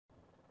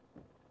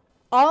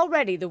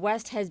Already, the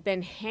West has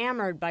been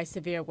hammered by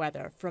severe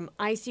weather, from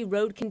icy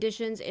road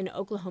conditions in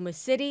Oklahoma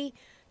City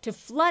to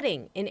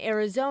flooding in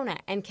Arizona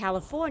and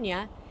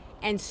California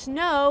and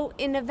snow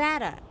in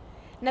Nevada.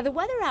 Now, the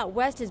weather out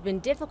west has been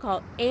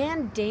difficult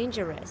and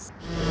dangerous.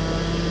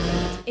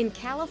 In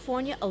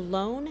California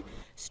alone,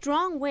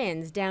 strong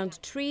winds downed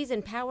trees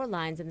and power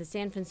lines in the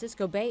San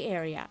Francisco Bay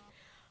Area.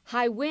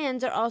 High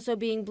winds are also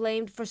being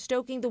blamed for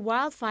stoking the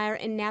wildfire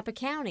in Napa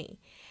County.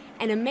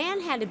 And a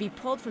man had to be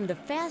pulled from the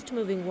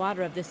fast-moving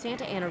water of the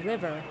Santa Ana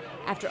River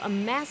after a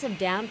massive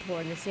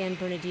downpour in the San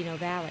Bernardino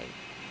Valley.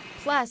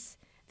 Plus,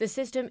 the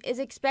system is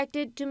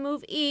expected to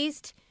move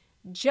east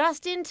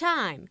just in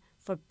time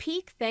for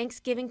peak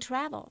Thanksgiving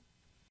travel.